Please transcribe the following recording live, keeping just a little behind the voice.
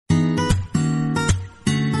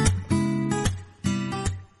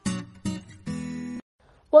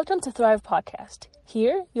Welcome to Thrive Podcast.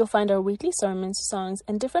 Here, you'll find our weekly sermons, songs,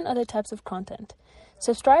 and different other types of content.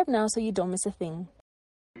 Subscribe now so you don't miss a thing.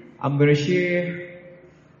 I'm going to share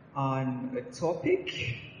on a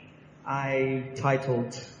topic I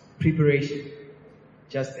titled Preparation.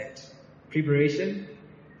 Just that. Preparation,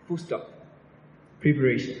 full stop.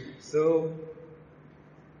 Preparation. So,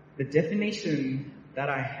 the definition that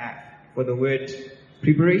I have for the word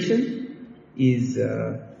preparation is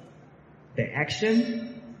the action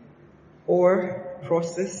or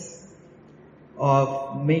process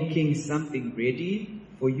of making something ready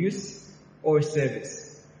for use or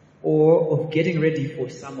service, or of getting ready for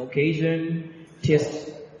some occasion,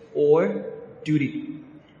 test, or duty.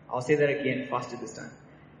 I'll say that again faster this time.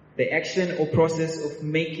 The action or process of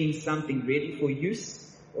making something ready for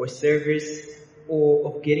use or service, or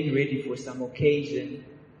of getting ready for some occasion,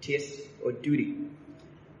 test, or duty.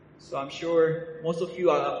 So I'm sure most of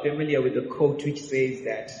you are familiar with the quote which says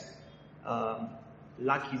that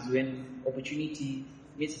luck is when opportunity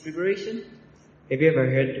meets preparation. Have you ever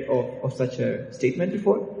heard of such a statement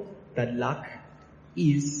before? That luck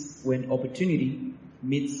is when opportunity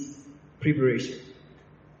meets preparation.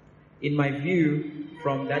 In my view,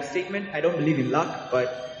 from that statement, I don't believe in luck,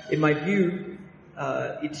 but in my view,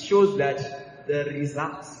 it shows that the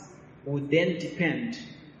results would then depend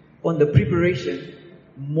on the preparation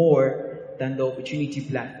more than the opportunity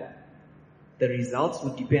platform. The results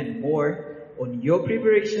would depend more on your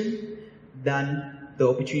preparation than the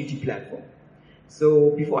opportunity platform.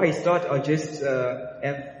 So before I start, I'll just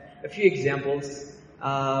have a few examples.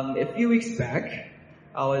 A few weeks back,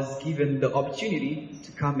 I was given the opportunity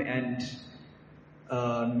to come and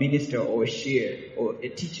minister or share or a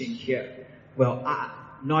teaching here. Well,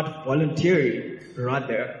 not voluntarily,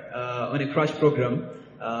 rather on a crash program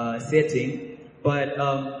setting. But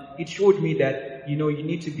it showed me that, you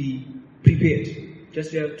need to be prepared.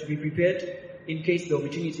 Just you have to be prepared in case the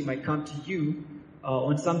opportunity might come to you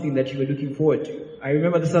on something that you were looking forward to. I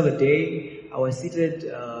remember this other day, I was seated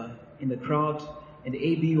in the crowd and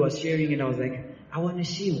AB was sharing and I was like, I want to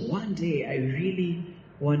share one day. I really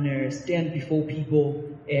want to stand before people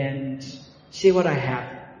and share what I have.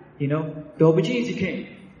 The opportunity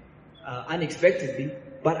came unexpectedly,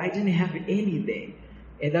 but I didn't have anything.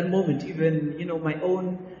 At that moment, even, my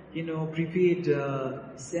own, prepared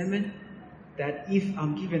sermon, that if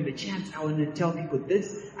I'm given the chance, I want to tell people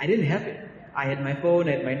this. I didn't have it. I had my phone,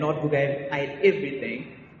 I had my notebook, I had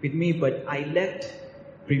everything with me, but I lacked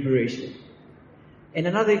preparation. And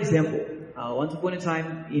another example, once upon a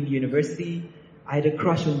time in university, I had a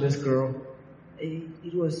crush on this girl.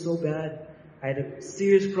 It was so bad. I had a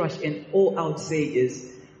serious crush, and all I would say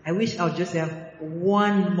is, I wish I would just have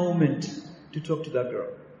one moment to talk to that girl.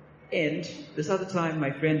 And this other time,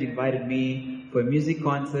 my friend invited me for a music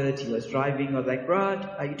concert. He was driving. I was like, Rod,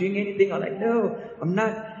 are you doing anything? I was like, no, I'm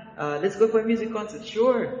not. Let's go for a music concert.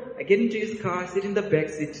 Sure. I get into his car, sit in the back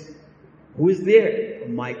seat. Who is there?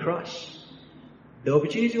 My crush. The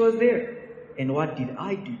opportunity was there. And what did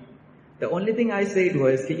I do? The only thing I said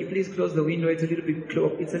was, can you please close the window? It's a little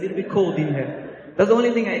bit cold in here. That's the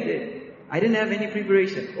only thing I did. I didn't have any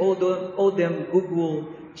preparation. All them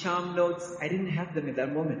Google charm notes, I didn't have them at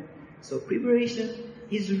that moment. So preparation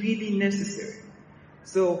is really necessary.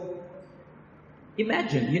 So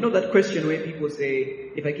imagine, that question where people say,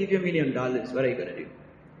 if I give you $1 million, what are you going to do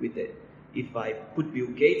with it? If I put Bill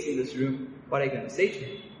Gates in this room, what are you going to say to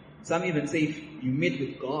him? Some even say, if you meet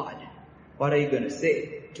with God, what are you going to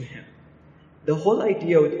say to him? The whole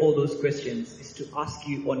idea with all those questions is to ask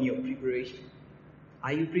you on your preparation.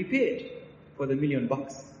 Are you prepared for the $1 million?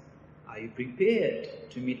 Are you prepared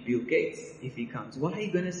to meet Bill Gates if he comes? What are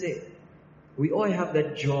you going to say? We all have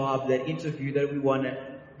that job, that interview that we want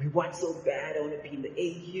so bad. I want to be in the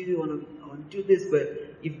AU, I want to do this,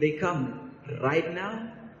 but if they come right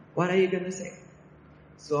now, what are you going to say?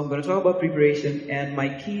 So I'm going to talk about preparation, and my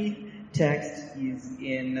key text is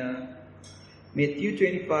in Matthew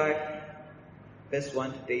 25, verse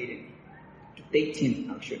 1 to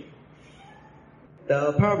 18 actually.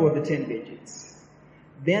 The parable of the 10 virgins.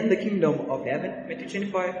 Then the kingdom of heaven, Matthew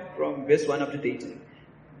 25, from verse 1 up to 18.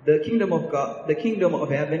 The kingdom of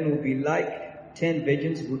heaven will be like 10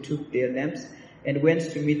 virgins who took their lamps and went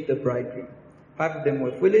to meet the bridegroom. 5 of them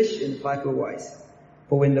were foolish and 5 were wise.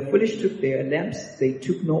 For when the foolish took their lamps, they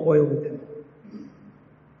took no oil with them.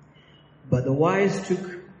 But the wise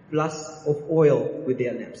took flasks of oil with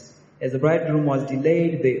their lamps. As the bridegroom was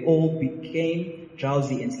delayed, they all became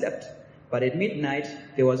drowsy and slept. But at midnight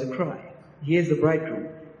there was a cry, "Here's the bridegroom,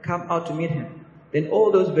 come out to meet him." Then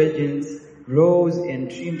all those virgins rose and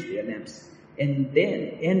trimmed their lamps. And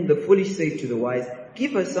the foolish said to the wise,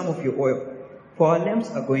 "Give us some of your oil, for our lamps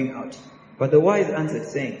are going out. But the wise answered,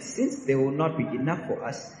 saying, Since there will not be enough for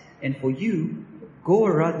us and for you, go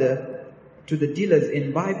rather to the dealers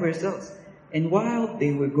and buy for yourselves. And while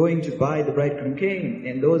they were going to buy, the bridegroom came,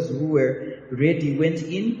 and those who were ready went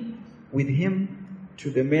in with him to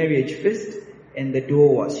the marriage feast, and the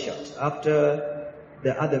door was shut. After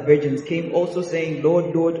the other virgins came also, saying,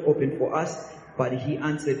 Lord, Lord, open for us. But he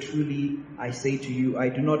answered, Truly, I say to you, I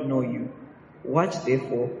do not know you. Watch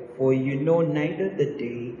therefore, for you know neither the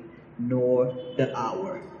day nor the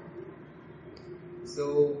hour.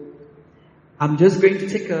 So, I'm just going to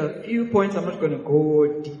take a few points. I'm not going to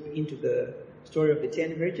go deep into the story of the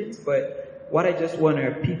 10 virgins, but what I just want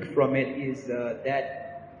to pick from it is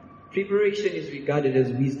that preparation is regarded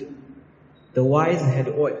as wisdom. The wise had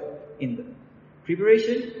oil in them.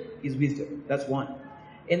 Preparation is wisdom. That's one.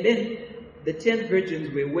 And then the 10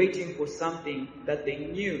 virgins were waiting for something that they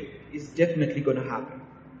knew is definitely going to happen.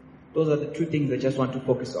 Those are the two things I just want to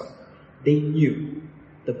focus on. They knew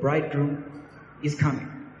the bridegroom is coming.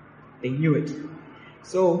 They knew it.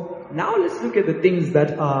 So now let's look at the things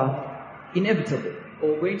that are inevitable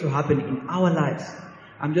or going to happen in our lives.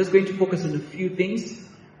 I'm just going to focus on a few things,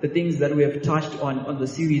 the things that we have touched on the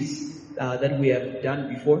series that we have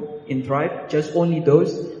done before in Thrive. Just only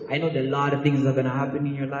those. I know that a lot of things are going to happen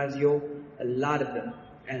in your lives, a lot of them,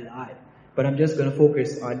 a lot. But I'm just going to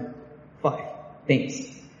focus on 5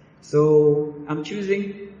 things. So I'm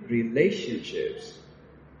choosing relationships.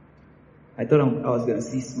 I thought I was going to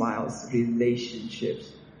see smiles.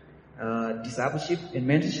 Relationships. Discipleship and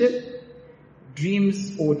mentorship.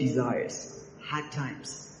 Dreams or desires. Hard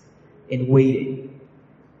times. And waiting.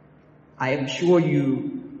 I am sure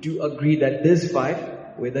you do agree that these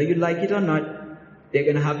 5, whether you like it or not, they're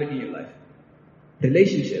going to happen in your life.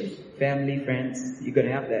 Relationships, family, friends, you're going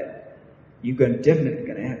to have that. You're definitely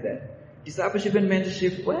going to have that. Discipleship and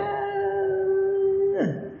mentorship, well,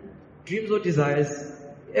 dreams or desires.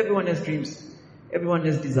 Everyone has dreams. Everyone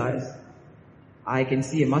has desires. I can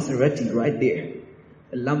see a Maserati right there.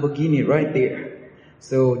 A Lamborghini right there.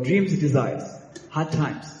 So dreams, desires, hard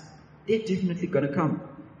times, they're definitely going to come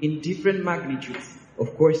in different magnitudes,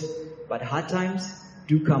 of course, but hard times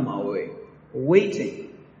do come our way.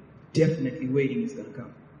 Waiting, definitely waiting is going to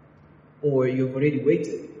come. Or you've already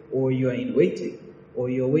waited, or you are in waiting, or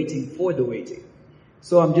you're waiting for the waiting.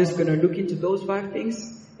 So I'm just going to look into those 5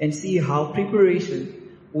 things and see how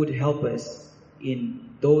preparation would help us in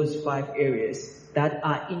those 5 areas that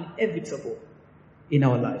are inevitable in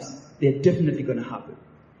our lives. They're definitely going to happen.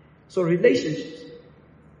 So relationships.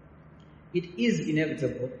 It is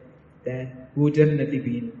inevitable that we will definitely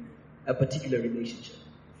be in a particular relationship.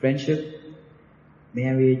 Friendship,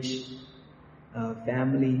 marriage,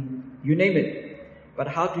 family, you name it. But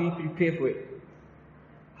how do you prepare for it?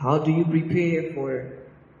 How do you prepare for a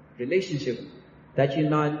relationship that you're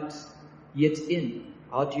not yet in?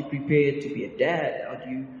 How do you prepare to be a dad? How do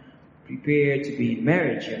you prepare to be in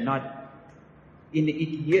marriage? You're not in it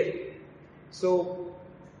yet. So,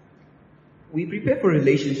 we prepare for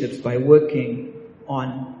relationships by working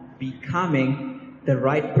on becoming the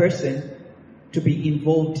right person to be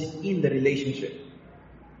involved in the relationship.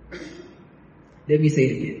 Let me say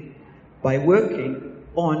it again. By working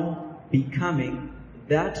on becoming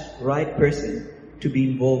that right person to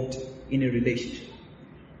be involved in a relationship.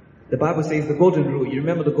 The Bible says the golden rule. You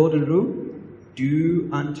remember the golden rule? Do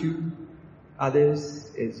unto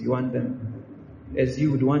others as you want them, as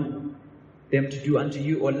you would want them to do unto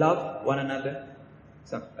you, or love one another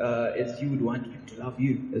as you would want them to love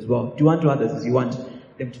you as well. Do unto others as you want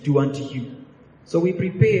them to do unto you. So we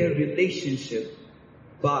prepare relationship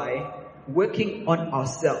by working on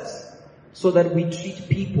ourselves so that we treat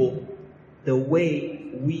people the way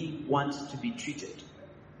we want to be treated.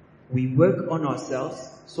 We work on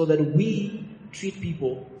ourselves so that we treat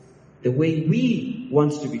people the way we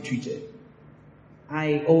want to be treated.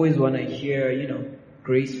 I always want to hear,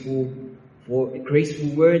 graceful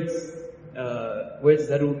words, words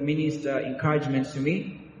that will minister encouragement to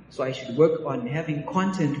me. So I should work on having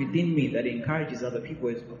content within me that encourages other people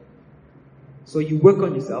as well. So you work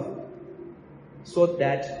on yourself so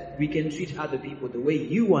that we can treat other people the way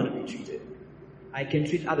you want to be treated. I can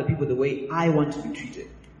treat other people the way I want to be treated.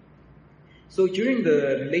 So during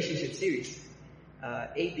the relationship series,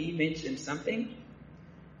 AB mentioned something.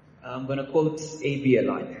 I'm going to quote AB a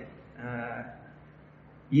lot.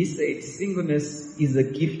 He said, singleness is a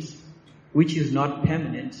gift which is not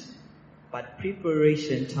permanent, but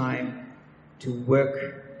preparation time to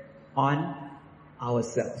work on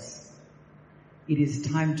ourselves. It is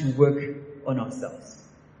time to work on ourselves.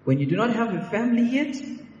 When you do not have a family yet,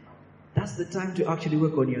 that's the time to actually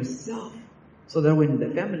work on yourself. So that when the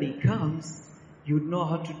family comes, you would know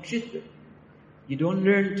how to treat them. You don't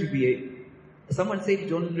learn to be someone said you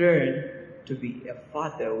don't learn to be a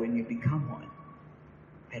father when you become one.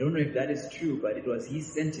 I don't know if that is true, but it was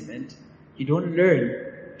his sentiment. You don't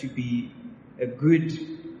learn to be a good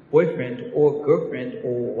boyfriend or girlfriend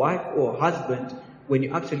or wife or husband when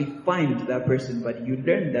you actually find that person, but you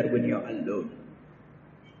learn that when you're alone.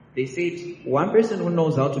 They said one person who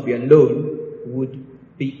knows how to be alone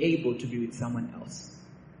would be able to be with someone else.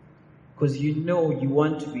 Because you know you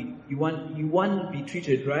want to be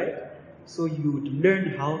treated right, so you would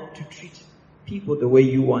learn how to treat people the way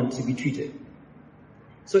you want to be treated.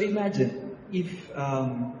 So imagine if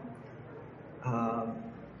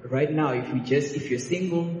right now, if you're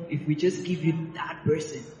single, if we just give you that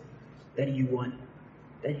person that you want,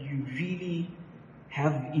 that you really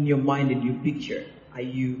have in your mind and you picture, are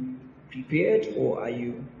you prepared or are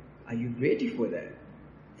you ready for that?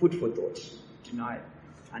 Food for thought. Tonight,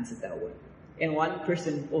 answer that one. And one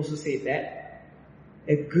person also said that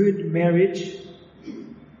a good marriage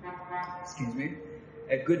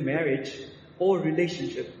or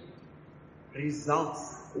relationship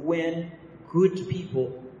results when good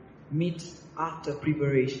people meet after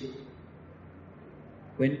preparation.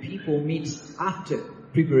 When people meet after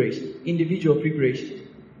preparation, individual preparation,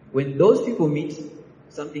 when those people meet,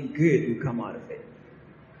 something good will come out of it.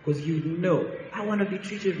 Because you know, I want to be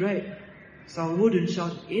treated right. So I wouldn't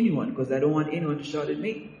shout at anyone because I don't want anyone to shout at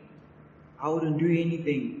me. I wouldn't do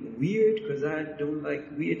anything weird because I don't like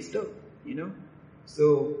weird stuff,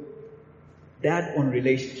 So that on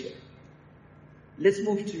relationship. Let's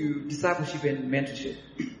move to discipleship and mentorship.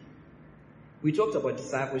 We talked about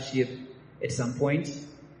discipleship at some point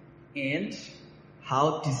and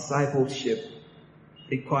how discipleship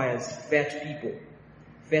requires fat people.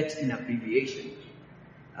 Fat in abbreviation.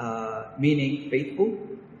 Meaning faithful,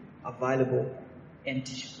 available, and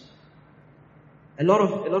teachable. A lot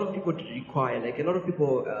of people require, a lot of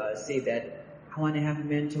people say that I want to have a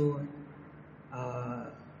mentor. I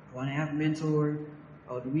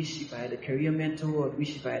would wish if I had a career mentor. I would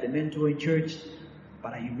wish if I had a mentor in church.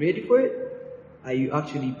 But are you ready for it? Are you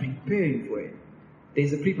actually preparing for it?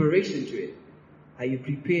 There's a preparation to it. Are you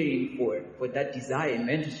preparing for that desire in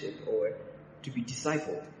mentorship or to be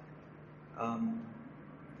discipled?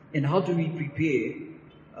 And how do we prepare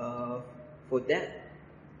for that?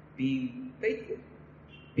 Being faithful,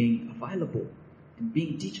 being available, and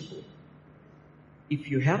being teachable.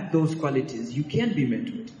 If you have those qualities, you can be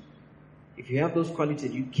mentored. If you have those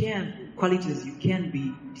qualities, you can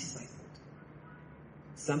be discipled.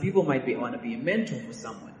 Some people might want to be a mentor for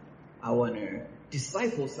someone. I want to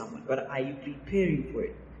disciple someone, but are you preparing for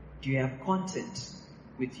it? Do you have content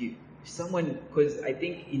with you? Because I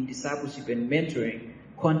think in discipleship and mentoring,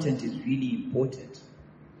 content is really important,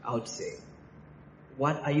 I would say.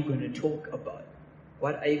 What are you going to talk about?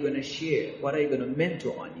 What are you going to share? What are you going to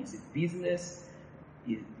mentor on? Is it business?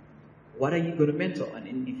 What are you going to mentor on?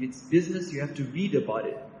 And if it's business, you have to read about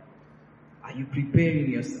it. Are you preparing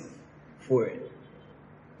yourself for it?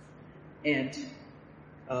 And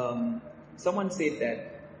someone said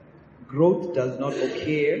that growth does not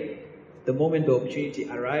occur the moment the opportunity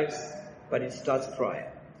arrives, but it starts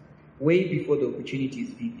prior, way before the opportunity is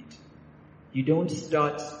vivid. You don't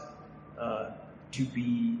start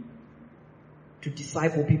to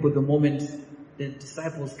disciple people the moment the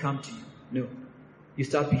disciples come to you. No. You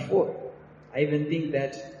start before. I even think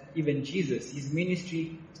that even Jesus, his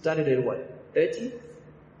ministry started at 30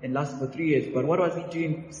 and lasted for 3 years. But what was he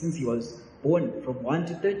doing since he was born? From 1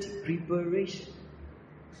 to 30, preparation.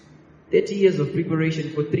 30 years of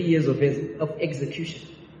preparation for 3 years of execution.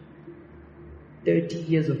 30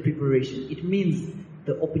 years of preparation. It means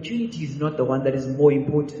the opportunity is not the one that is more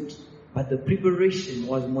important, but the preparation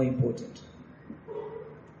was more important.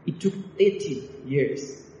 It took 30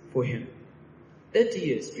 years for him. 30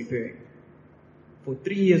 years preparing for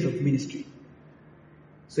 3 years of ministry.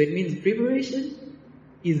 So it means preparation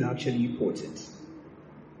is actually important.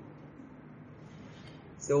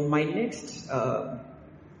 So my next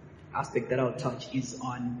aspect that I'll touch is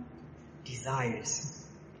on desires.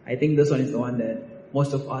 I think this one is the one that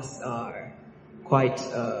most of us are quite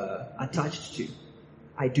attached to.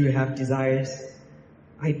 I do have desires.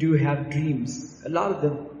 I do have dreams, a lot of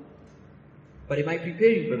them. But am I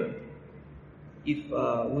preparing for them? If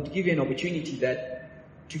would give you an opportunity that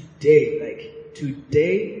today,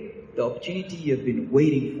 the opportunity you've been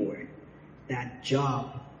waiting for, that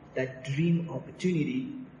job, that dream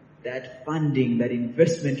opportunity, that funding, that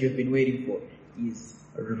investment you've been waiting for is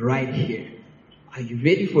right here. Are you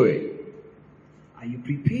ready for it? Are you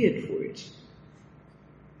prepared for it?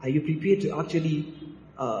 Are you prepared to actually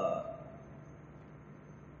go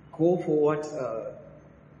go for what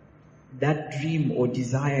that dream or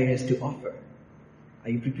desire has to offer? Are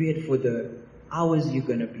you prepared for the hours you're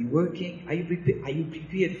going to be working? Are you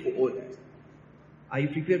prepared for all that? Are you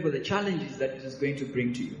prepared for the challenges that it is going to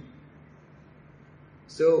bring to you?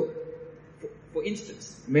 So, for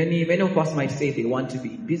instance, many of us might say they want to be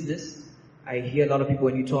in business. I hear a lot of people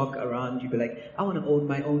when you talk around, you be like, I want to own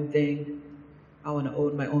my own thing. I want to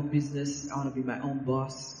own my own business. I want to be my own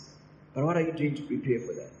boss. But what are you doing to prepare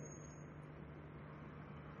for that?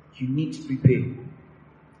 You need to prepare.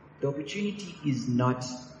 The opportunity is not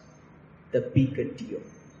the bigger deal.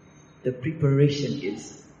 The preparation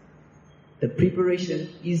is. The preparation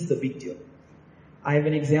is the big deal. I have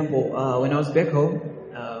an example. When I was back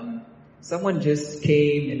home, someone just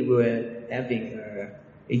came and we were having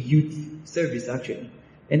a youth service actually.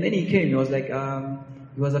 And then he came, he was like,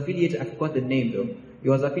 he was affiliated, I forgot the name though. He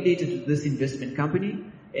was affiliated to this investment company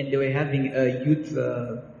and they were having a youth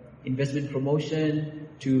investment promotion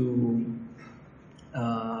to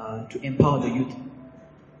empower the youth.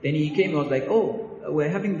 Then he came, I was like, oh, we're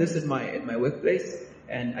having this at my workplace,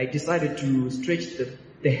 and I decided to stretch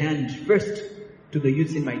the hand first to the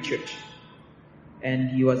youths in my church.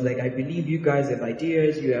 And he was like, I believe you guys have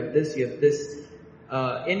ideas, you have this.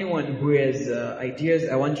 Anyone who has ideas,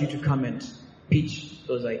 I want you to come and pitch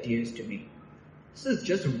those ideas to me. This is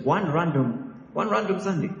just one random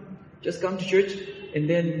Sunday. Just come to church, and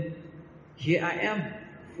then here I am,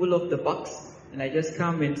 full of the bucks. And I just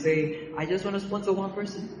come and say, I just want to sponsor one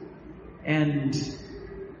person. And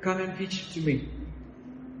come and pitch to me.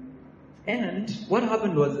 And what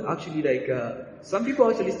happened was actually like, some people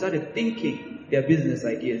actually started thinking their business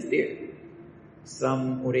ideas there.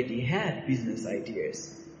 Some already had business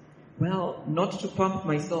ideas. Well, not to pump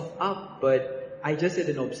myself up, but I just had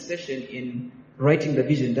an obsession in writing the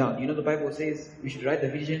vision down. You know, the Bible says we should write the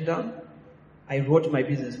vision down. I wrote my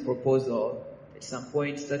business proposal. At some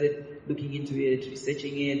point, started looking into it,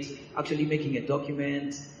 researching it, actually making a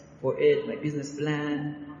document for it, my business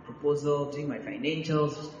plan, proposal, doing my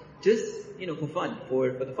financials, just, for fun, for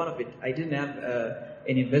the fun of it. I didn't have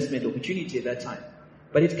an investment opportunity at that time,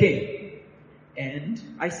 but it came, and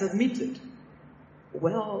I submitted.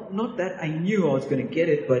 Well, not that I knew I was going to get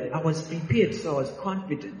it, but I was prepared, so I was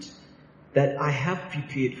confident that I have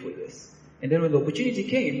prepared for this. And then when the opportunity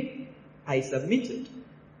came, I submitted.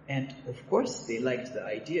 And of course, they liked the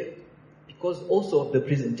idea. Because also of the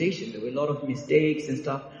presentation, there were a lot of mistakes and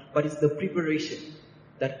stuff, but it's the preparation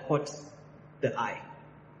that caught the eye.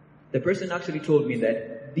 The person actually told me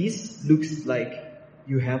that this looks like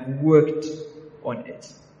you have worked on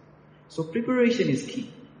it. So preparation is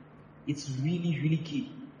key. It's really, really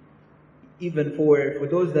key. Even for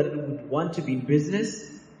those that would want to be in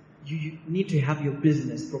business, you need to have your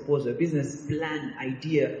business proposal, business plan,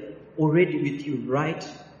 idea already with you. Write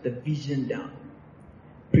the vision down.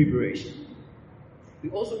 Preparation. We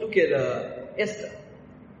also look at Esther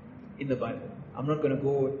in the Bible. I'm not going to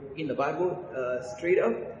go in the Bible straight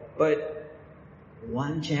up, but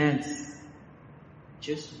one chance.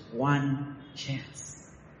 Just one chance.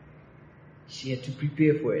 She had to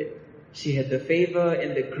prepare for it. She had the favor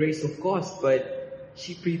and the grace, of course, but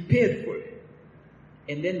she prepared for it.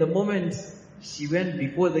 And then the moment she went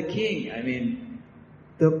before the king,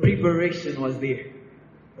 the preparation was there.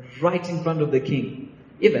 Right in front of the king.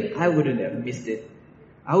 Even I wouldn't have missed it.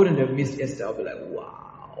 I wouldn't have missed Esther. I'll be like,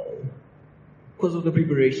 wow. Because of the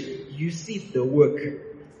preparation. You see the work.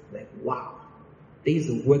 Like, wow. There's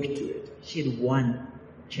a work to it. She had one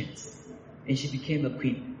chance. And she became a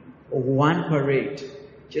queen. Or one parade.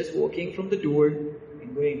 Just walking from the door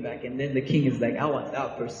and going back. And then the king is like, I want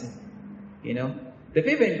that person. The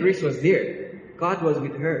favor and grace was there. God was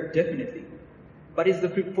with her, definitely. But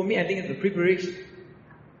for me, I think it's the preparation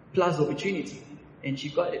plus opportunity. And she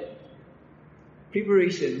got it.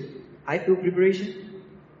 Preparation, I feel preparation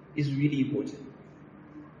is really important.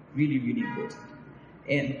 Really, really important.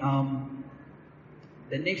 And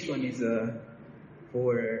the next one is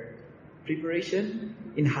for preparation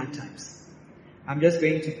in hard times. I'm just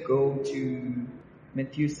going to go to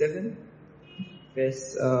Matthew 7,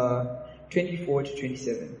 verse 24 to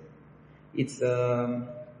 27. It's a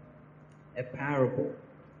parable.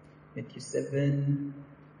 Matthew 7,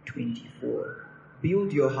 24.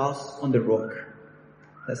 Build your house on the rock.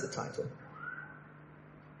 That's the title.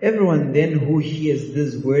 Everyone then who hears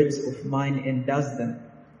these words of mine and does them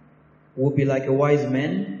will be like a wise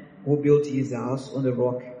man who built his house on the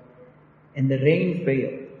rock. And the rain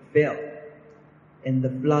fell, and the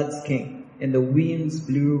floods came, and the winds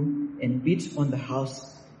blew and beat on the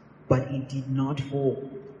house, but it did not fall,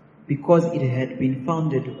 because it had been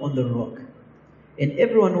founded on the rock. And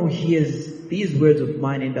everyone who hears these words of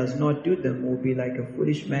mine and does not do them will be like a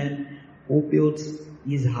foolish man who built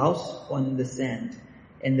his house on the sand.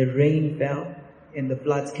 And the rain fell, and the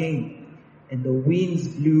floods came, and the winds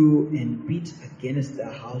blew and beat against the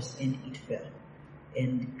house, and it fell.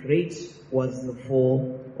 And great was the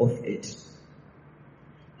fall of it.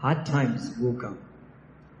 Hard times will come.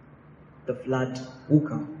 The flood will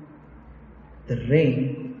come. The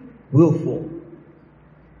rain will fall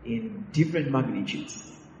in different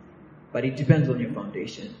magnitudes. But it depends on your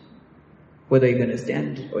foundation, whether you're going to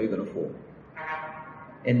stand or you're going to fall.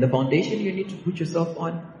 And the foundation you need to put yourself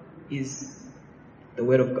on is the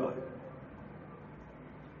Word of God.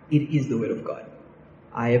 It is the Word of God.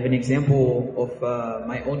 I have an example of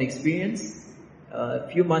my own experience. A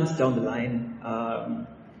few months down the line,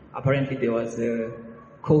 apparently there was a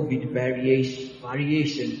COVID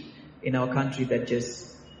variation in our country that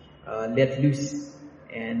just let loose,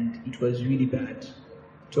 and it was really bad.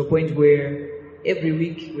 To a point where every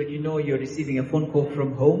week when you know you're receiving a phone call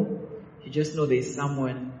from home, you just know there's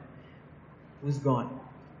someone who's gone.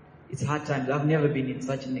 It's hard times. I've never been in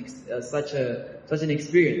such an experience.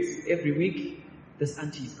 Every week, this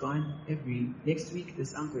auntie is gone. Next week,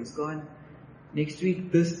 this uncle is gone. Next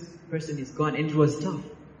week, this person is gone. And it was tough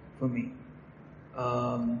for me.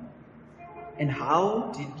 And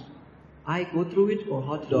how did I go through it, or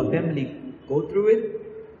how did our family go through it?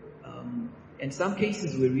 In some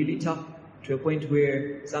cases were really tough, to a point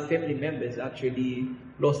where some family members actually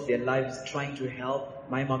lost their lives trying to help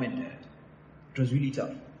my mom and dad. It was really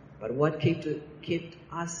tough. But what kept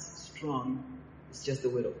us strong is just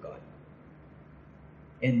the Word of God.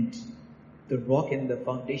 And the rock and the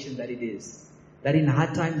foundation that it is. That in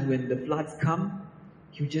hard times when the floods come,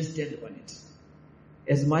 you just stand on it.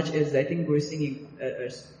 As much as I think we're singing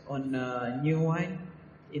on New Wine,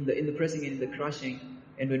 in the pressing and in the crushing,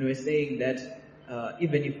 and when we're saying that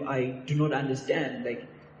even if I do not understand,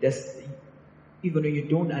 even though you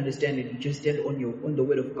don't understand it, you just stand on the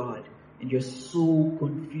Word of God, and you're so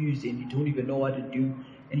confused and you don't even know what to do,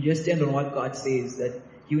 and you just stand on what God says, that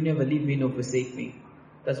He will never leave me nor forsake me.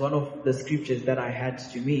 That's one of the scriptures that I had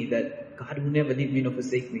to me, that God will never leave me nor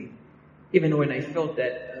forsake me. Even when I felt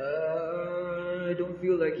that I don't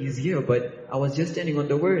feel like He's here, but I was just standing on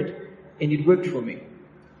the Word, and it worked for me.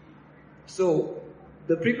 So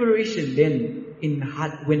the preparation then,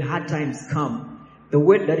 when hard times come, the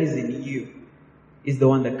word that is in you is the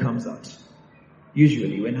one that comes out.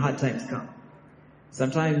 Usually when hard times come.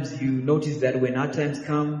 Sometimes you notice that when hard times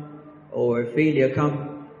come or failure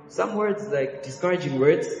come, some words like discouraging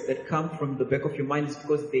words that come from the back of your mind is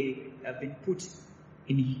because they have been put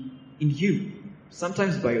in you,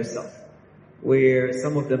 sometimes by yourself, where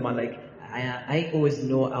some of them are like, I always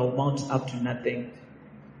know I'll mount up to nothing.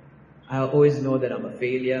 I always know that I'm a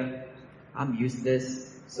failure. I'm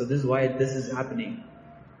useless. So this is why this is happening.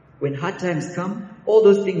 When hard times come, all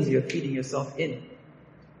those things you're feeding yourself in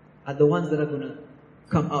are the ones that are going to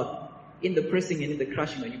come out. In the pressing and in the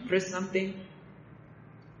crushing, when you press something,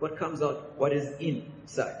 what comes out? What is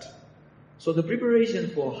inside. So the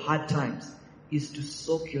preparation for hard times is to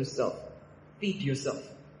soak yourself, feed yourself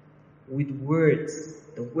with words,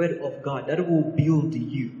 the Word of God that will build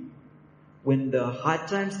you. When the hard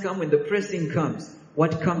times come, when the pressing comes,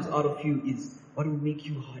 what comes out of you is what will make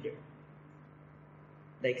you harder.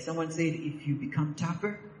 Like someone said, if you become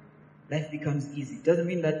tougher, life becomes easy. Doesn't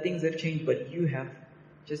mean that things have changed, but you have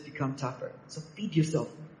just become tougher. So feed yourself.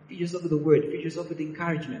 Feed yourself with the Word. Feed yourself with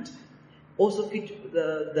encouragement. Also feed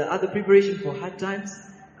the other preparation for hard times.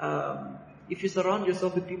 If you surround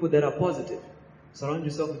yourself with people that are positive, surround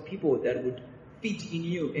yourself with people that would feed in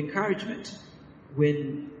you encouragement.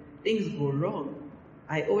 When things go wrong,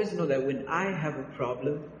 I always know that when I have a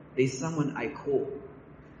problem, there's someone I call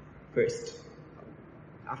first.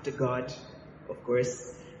 After God, of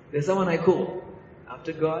course. There's someone I call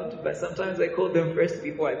after God, but sometimes I call them first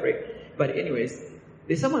before I pray. But anyways,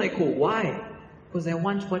 there's someone I call. Why? Because I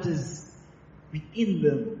want what is within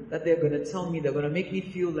them that they're going to tell me, they're going to make me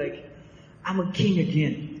feel like I'm a king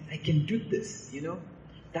again. I can do this,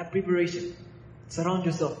 That preparation. Surround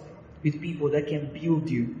yourself with people that can build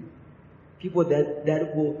you. People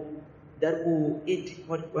that will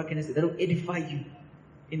edify you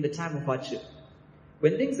in the time of hardship.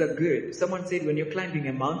 When things are good, someone said when you're climbing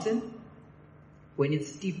a mountain, when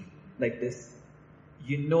it's steep like this,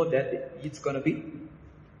 you know that it's gonna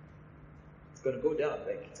go down,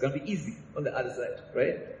 like it's gonna be easy on the other side,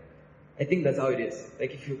 right? I think that's how it is.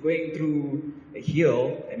 Like if you're going through a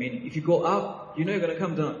hill, if you go up, you know you're gonna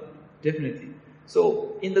come down, definitely.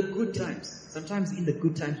 So in the good times, sometimes in the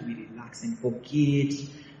good times we relax and forget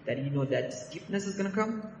that that steepness is gonna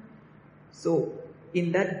come. So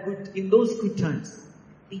in those good times,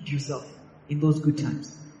 feed yourself. In those good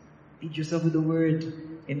times, feed yourself with the word.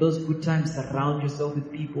 In those good times, surround yourself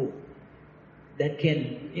with people that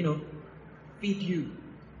can, feed you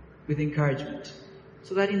with encouragement.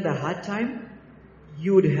 So that in the hard time,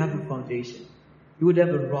 you would have a foundation. You would have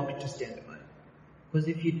a rock to stand on. Because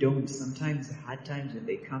if you don't, sometimes the hard times when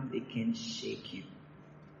they come, they can shake you.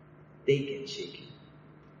 They can shake you.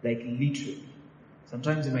 Like literally.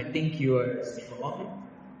 Sometimes you might think you are strong,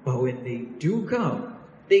 but when they do come,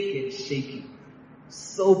 they can shake you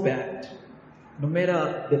so bad. No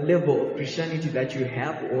matter the level of Christianity that you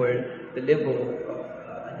have or the level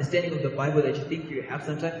of understanding of the Bible that you think you have,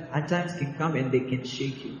 sometimes at times can come and they can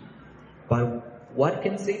shake you. But what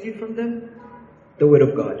can save you from them? The Word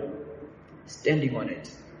of God. Standing on it.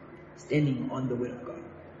 Standing on the Word of God.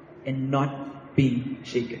 And not being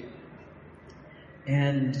shaken.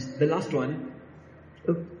 And the last one,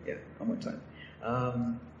 one more time.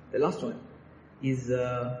 The last one is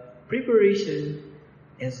preparation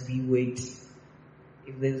as we wait.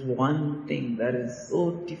 If there's one thing that is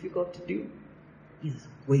so difficult to do, is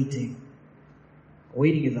waiting.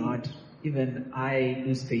 Waiting is hard. Even I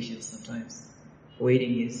lose patience sometimes.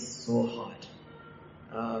 Waiting is so hard.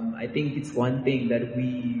 I think it's one thing that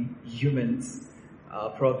we humans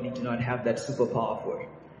probably do not have that superpower for.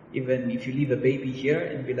 Even if you leave a baby here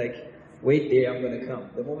and be like, wait there, I'm going to come.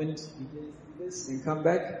 The moment you do this and come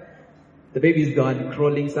back, the baby is gone,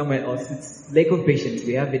 crawling somewhere else. It's lack of patience.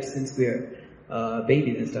 We have it since we're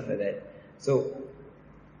babies and stuff like that. So,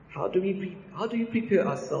 how do we prepare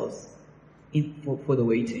ourselves for the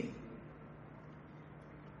waiting?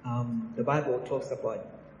 The Bible talks about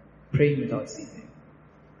praying without ceasing.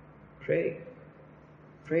 Pray.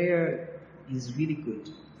 Prayer is really good.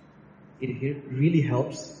 It really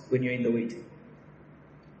helps when you're in the waiting.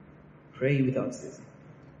 Pray without ceasing.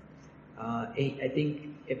 I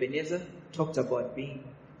think Ebenezer talked about being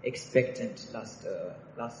expectant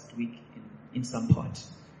last week in some part.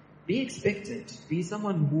 Be expectant. Be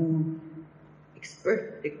someone who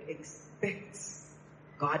expects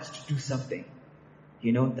God to do something.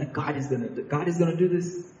 That God is gonna do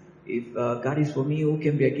this. If God is for me, who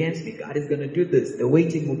can be against me? God is gonna do this. The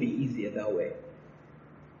waiting will be easier that way.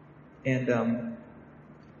 And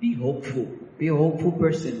be hopeful. Be a hopeful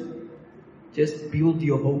person. Just build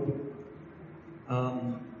your hope.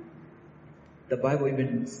 The Bible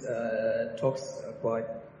even talks about,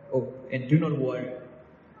 and do not worry.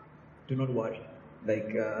 Do not worry.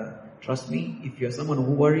 Like, trust me, if you're someone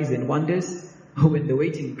who worries and wonders, when the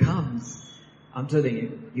waiting comes, I'm telling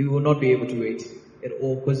you, you will not be able to wait at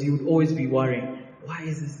all, because you would always be worrying, why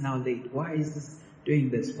is this now late? Why is this doing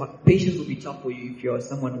this? Patience will be tough for you if you're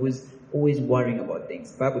someone who is always worrying about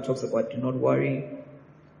things. The Bible talks about do not worry.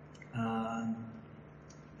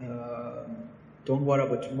 Don't worry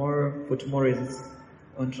about tomorrow, for tomorrow is its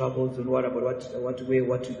own troubles. Don't worry about what to wear,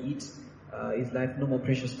 what to eat. Is life no more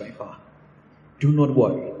precious by far? Do not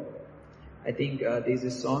worry. I think there's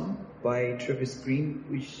a song by Travis Green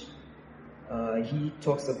which he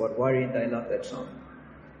talks about worry, and I love that song.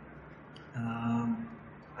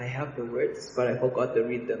 I have the words, but I forgot the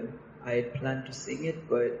rhythm. I had planned to sing it,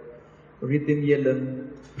 but rhythm yellam,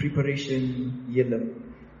 preparation yellam,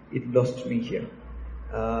 it lost me here.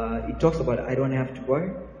 It talks about I don't have to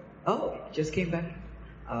worry. Oh, it just came back.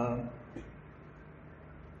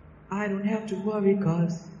 I don't have to worry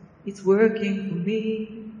cause it's working for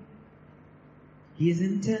me. He's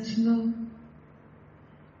intentional,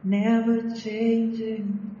 never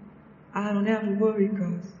changing. I don't have to worry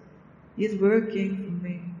cause He's working for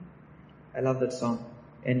me. I love that song,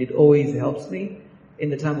 and it always helps me in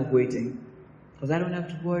the time of waiting, because I don't have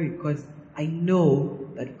to worry, because I know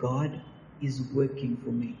that God is working for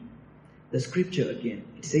me. The scripture again,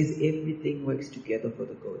 it says everything works together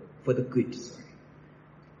for the good.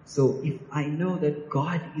 So if I know that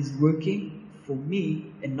God is working for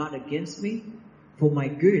me and not against me, for my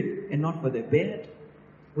good and not for the bad,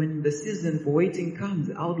 when the season for waiting comes,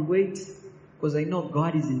 I'll wait, because I know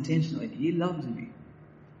God is intentional and He loves me.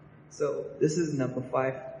 So this is number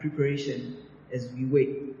 5, preparation as we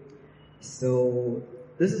wait. So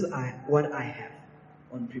this is what I have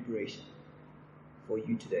on preparation for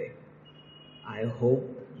you today. I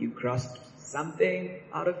hope you grasped something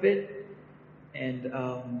out of it. And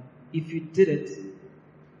if you didn't,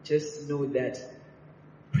 just know that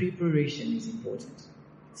preparation is important.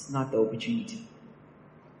 It's not the opportunity.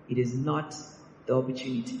 It is not the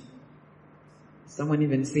opportunity. Someone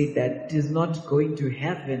even said that it is not going to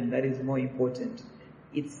heaven that is more important.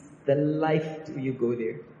 It's the life till you go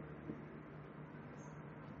there.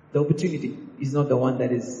 The opportunity is not the one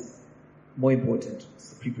that is more important.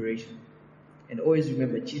 It's the preparation. And always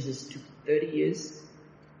remember, Jesus took 30 years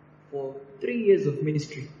for 3 years of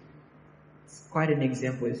ministry. It's quite an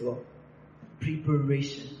example as well.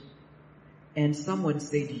 Preparation. And someone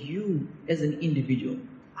said, you as an individual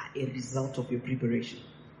are a result of your preparation.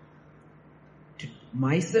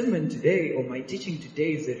 My sermon today, or my teaching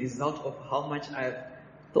today, is a result of how much I've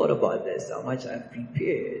thought about this, how much I've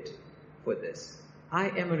prepared for this. I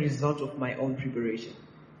am a result of my own preparation.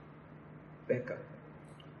 Becca.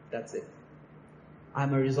 That's it.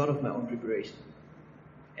 I'm a result of my own preparation.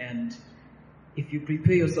 And if you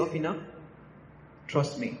prepare yourself enough,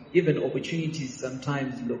 trust me, even opportunities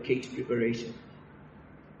sometimes locate preparation.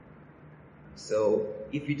 So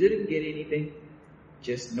if you didn't get anything,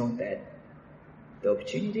 just know that the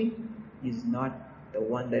opportunity is not the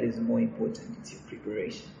one that is more important. It's your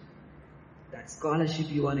preparation. That scholarship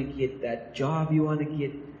you want to get, that job you want to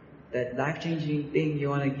get, that life-changing thing you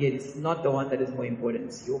want to get, it's not the one that is more important.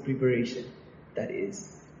 It's your preparation that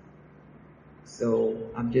is.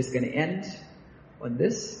 So I'm just going to end on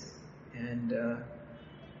this. And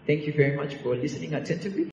thank you very much for listening attentively.